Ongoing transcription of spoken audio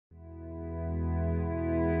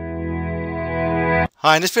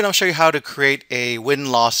Hi, in this video I'll show you how to create a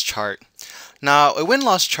win-loss chart. Now, a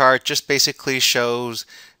win-loss chart just basically shows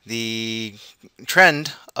the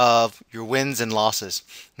trend of your wins and losses.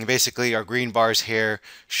 And basically our green bars here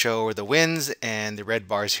show the wins and the red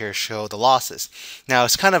bars here show the losses. Now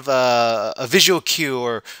it's kind of a visual cue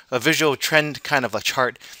or a visual trend kind of a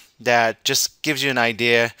chart that just gives you an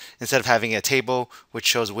idea. Instead of having a table which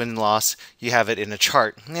shows win and loss, you have it in a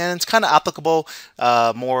chart. And it's kind of applicable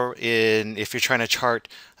more in if you're trying to chart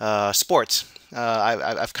sports.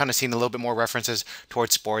 I've kind of seen a little bit more references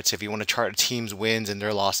towards sports if you want to chart a team's wins and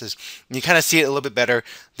their losses. And you kind of see it a little bit better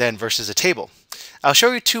than versus a table. I'll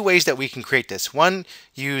show you two ways that we can create this. One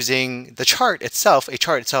using the chart itself,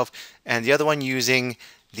 and the other one using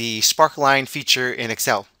the Sparkline feature in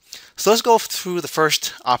Excel. So let's go through the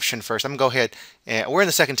first option first. I'm going to go ahead and we're in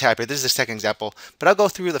the second tab here. This is the second example, but I'll go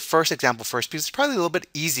through the first example first because it's probably a little bit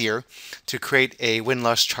easier to create a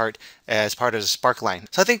win-loss chart as part of the Sparkline.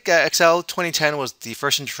 So I think Excel 2010 was the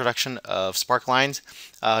first introduction of Sparklines.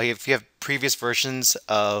 If you have previous versions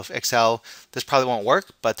of Excel, this probably won't work,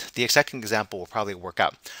 but the second example will probably work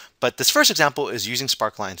out. But this first example is using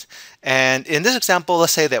Sparklines. And in this example,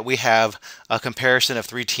 let's say that we have a comparison of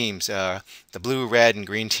three teams, the blue, red, and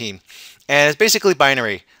green team. And it's basically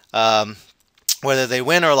binary, whether they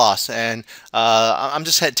win or loss. And I'm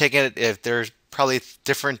just taking it if there's probably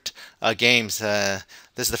different games.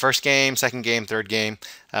 This is the first game, second game, third game.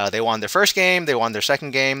 They won their first game, they won their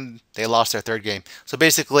second game, they lost their third game. So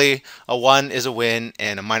basically, a 1 is a win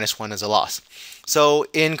and a -1 is a loss. So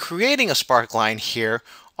in creating a Sparkline here,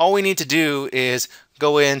 all we need to do is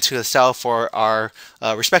go into the cell for our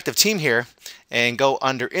respective team here and go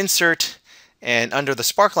under Insert, and under the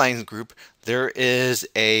Sparkline group, there is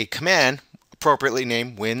a command appropriately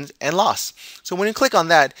named win and loss. So when you click on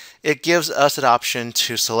that, it gives us an option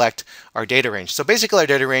to select our data range. So basically our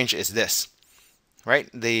data range is this, right?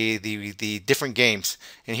 The different games.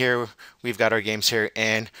 And here we've got our games here.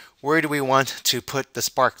 And where do we want to put the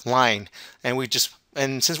Sparkline?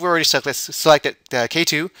 And since we already selected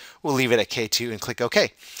K2, we'll leave it at K2 and click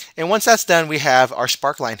OK. And once that's done, we have our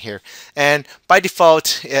Sparkline here. And by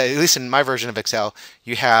default, at least in my version of Excel,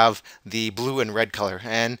 you have the blue and red color.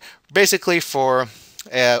 And basically for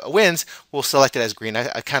wins, we'll select it as green.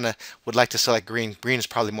 I kind of would like to select green. Green is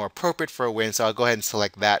probably more appropriate for a win, so I'll go ahead and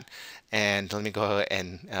select that. And let me go ahead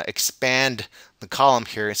and expand the column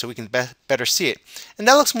here so we can better see it. And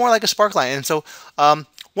that looks more like a Sparkline. And so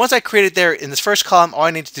once I create it there in this first column, all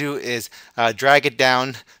I need to do is drag it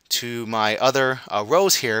down to my other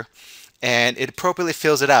rows here, and it appropriately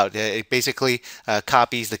fills it out. It basically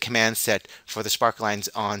copies the command set for the Sparklines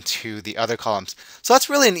onto the other columns. So that's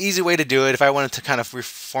really an easy way to do it. If I wanted to kind of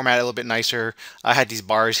reformat it a little bit nicer, I had these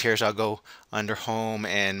bars here, so I'll go under Home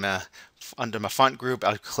and under my font group,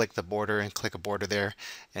 I'll click the border and click a border there,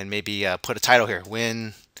 and maybe put a title here: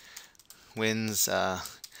 wins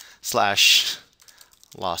slash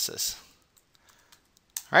losses.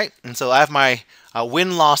 All right, and so I have my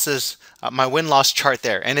win-loss chart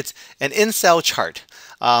there, and it's an in-cell chart.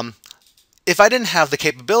 If I didn't have the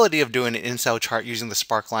capability of doing an in-cell chart using the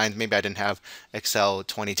Sparklines, maybe I didn't have Excel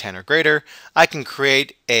 2010 or greater, I can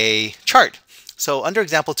create a chart. So under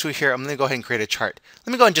example 2 here, I'm going to go ahead and create a chart.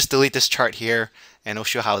 Let me go ahead and just delete this chart here, and I'll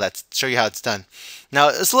show you how it's done. Now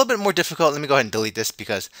it's a little bit more difficult. Let me go ahead and delete this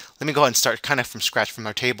because let me go ahead and start kind of from scratch from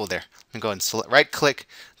our table there. Let me go ahead and right-click,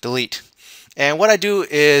 delete. And what I do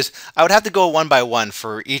is I would have to go one by one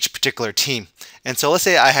for each particular team. And so let's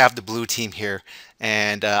say I have the blue team here,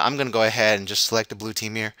 and I'm going to go ahead and just select the blue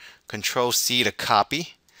team here, Control C to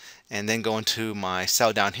copy, and then go into my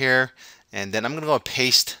cell down here, and then I'm going to go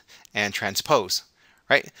paste and transpose.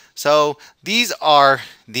 Right? So these are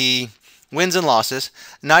the wins and losses.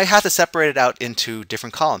 Now I have to separate it out into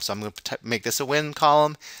different columns. So I'm going to make this a win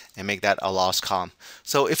column and make that a loss column.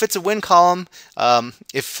 So if it's a win column,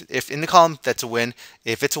 if in the column that's a win,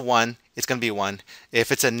 if it's a 1, it's going to be a 1. If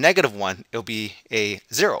it's a -1, it'll be a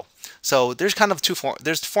 0. So there's kind of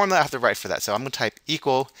there's the formula I have to write for that. So I'm going to type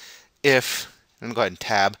equal if, let me go ahead and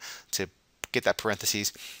tab to get that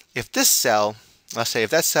parentheses. If this cell, let's say if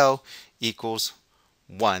that cell equals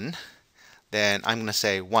 1, then I'm going to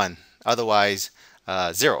say 1. Otherwise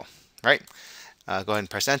 0, right? Go ahead and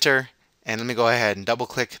press enter, and let me go ahead and double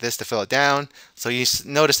click this to fill it down. So you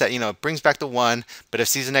notice that it brings back the 1, but if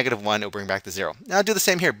C is a -1, it'll bring back the 0. Now I'll do the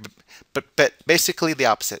same here, but basically the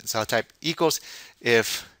opposite. So I'll type equals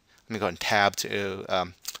if, let me go ahead and tab to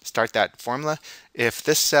start that formula. If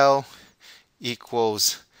this cell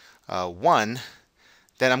equals 1,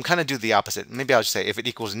 then I'm kind of do the opposite. Maybe I'll just say if it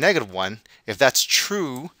equals -1, if that's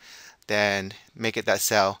true, then make it that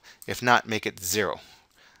cell. If not, make it 0.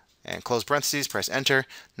 and close parentheses, press enter.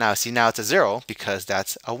 Now see, now it's a 0 because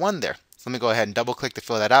that's a 1 there. So let me go ahead and double click to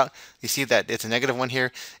fill that out. You see that it's a -1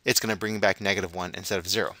 here. It's going to bring back -1 instead of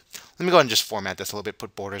 0. Let me go ahead and just format this a little bit,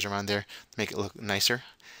 put borders around there, make it look nicer.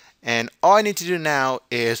 And all I need to do now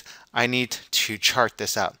is I need to chart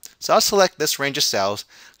this out. So I'll select this range of cells,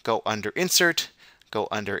 go under Insert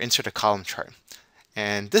a column chart.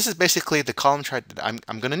 And this is basically the column chart that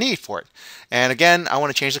I'm going to need for it. And again, I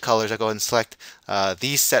want to change the colors. I go ahead and select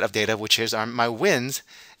these set of data, which is my wins,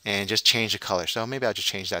 and just change the color. So maybe I'll just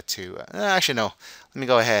change that to, actually no, let me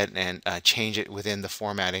go ahead and change it within the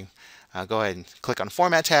formatting. Go ahead and click on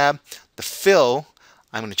Format tab. The fill,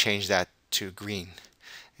 I'm going to change that to green.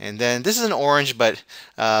 And then this is an orange, but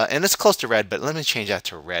and it's close to red, but let me change that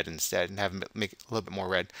to red instead and have it make it a little bit more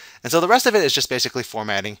red. And so the rest of it is just basically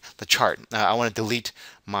formatting the chart. I want to delete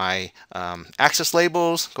my axis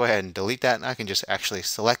labels. Go ahead and delete that. I can just actually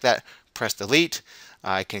select that, press delete.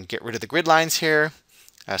 I can get rid of the grid lines here.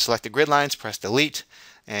 Select the grid lines, press delete.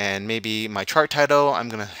 And maybe my chart title, I'm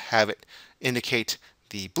going to have it indicate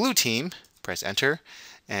the blue team. Press enter.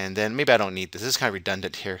 And then maybe I don't need this. This is kind of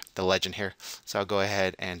redundant here, the legend here. So I'll go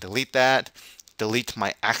ahead and delete that. Delete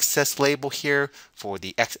my axis label here for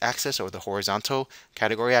the x-axis or the horizontal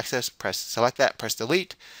category axis. Select that, press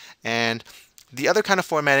delete. And the other kind of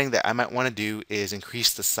formatting that I might want to do is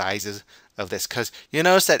increase the sizes of this, because you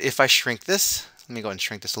notice that if I shrink this, let me go and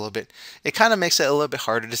shrink this a little bit, it kind of makes it a little bit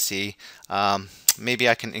harder to see. Maybe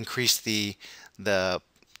I can increase the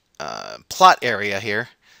plot area here,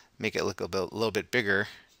 make it look a little bit bigger.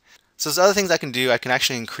 So there's other things I can do. I can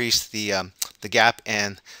actually increase the gap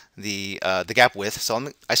and the gap width.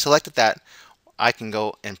 So I selected that. I can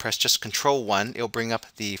go and press just Control 1. It'll bring up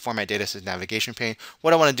the Format Data as navigation pane.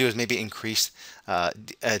 What I want to do is maybe decrease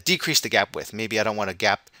the gap width. Maybe I don't want a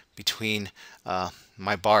gap between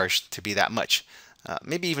my bars to be that much.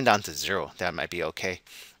 Maybe even down to 0. That might be okay.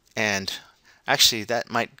 And actually, that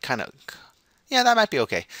might kind of, yeah, that might be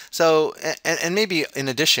okay. So, and maybe in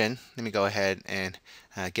addition, let me go ahead and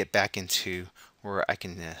get back into where I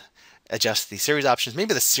can adjust the series options.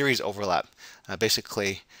 Maybe the series overlap.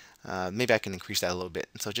 Basically, maybe I can increase that a little bit.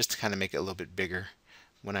 And so just to kind of make it a little bit bigger,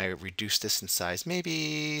 when I reduce this in size,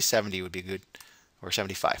 maybe 70 would be good, or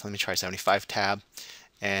 75. Let me try 75 tab.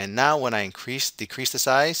 And now when I decrease the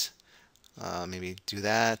size, maybe do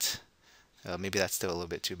that. Maybe that's still a little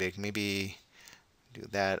bit too big. Maybe do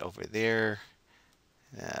that over there.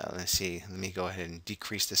 Let's see. Let me go ahead and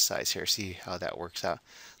decrease this size here. See how that works out.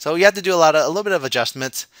 So you have to do a little bit of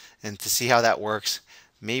adjustments and to see how that works.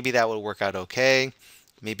 Maybe that will work out okay.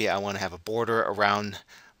 Maybe I want to have a border around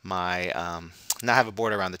my, not have a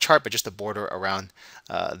border around the chart, but just a border around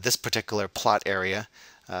this particular plot area.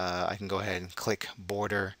 I can go ahead and click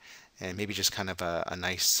border and maybe just kind of a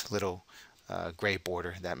nice little gray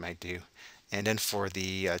border. That might do. And then for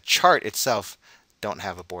the chart itself, don't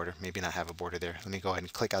have a border, maybe not have a border there. Let me go ahead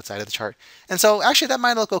and click outside of the chart. And so actually that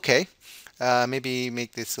might look okay. Maybe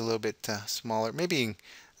make this a little bit smaller, maybe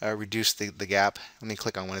reduce the gap. Let me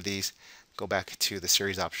click on one of these, go back to the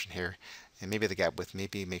series option here, and maybe the gap width,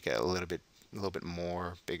 maybe make it a little bit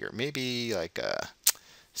more bigger, maybe like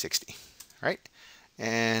 60, right?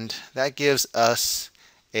 And that gives us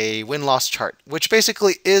a win-loss chart, which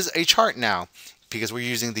basically is a chart now, because we're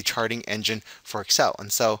using the charting engine for Excel.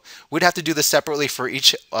 And so we'd have to do this separately for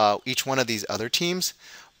each one of these other teams,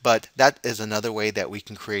 but that is another way that we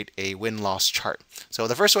can create a win-loss chart. So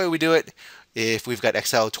the first way we do it, if we've got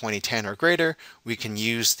Excel 2010 or greater, we can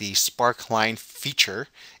use the Sparkline feature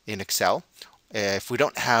in Excel. If we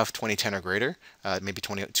don't have 2010 or greater, maybe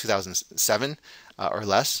 2007 or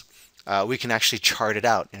less, we can actually chart it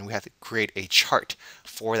out, and we have to create a chart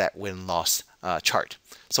for that win-loss chart.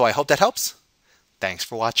 So I hope that helps. Thanks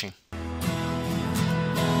for watching.